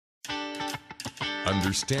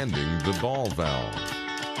Understanding the ball valve.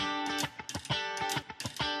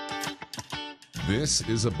 This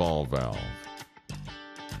is a ball valve.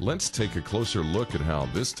 Let's take a closer look at how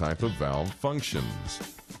this type of valve functions.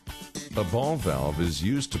 A ball valve is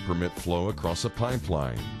used to permit flow across a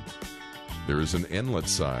pipeline. There is an inlet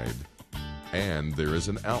side and there is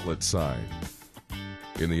an outlet side.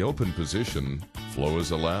 In the open position, flow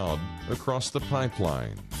is allowed across the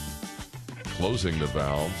pipeline. Closing the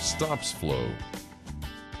valve stops flow.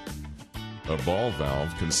 A ball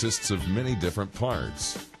valve consists of many different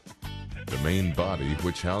parts. The main body,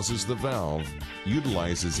 which houses the valve,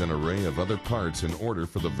 utilizes an array of other parts in order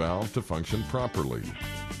for the valve to function properly.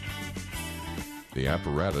 The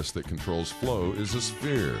apparatus that controls flow is a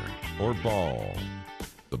sphere or ball.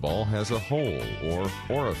 The ball has a hole or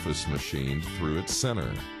orifice machined through its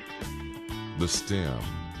center. The stem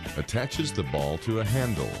attaches the ball to a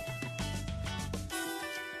handle.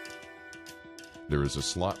 There is a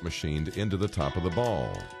slot machined into the top of the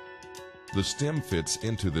ball. The stem fits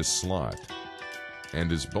into this slot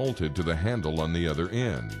and is bolted to the handle on the other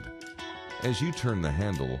end. As you turn the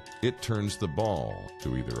handle, it turns the ball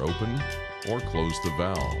to either open or close the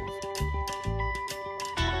valve.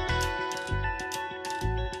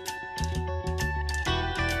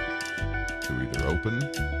 To either open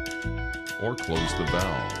or close the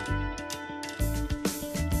valve.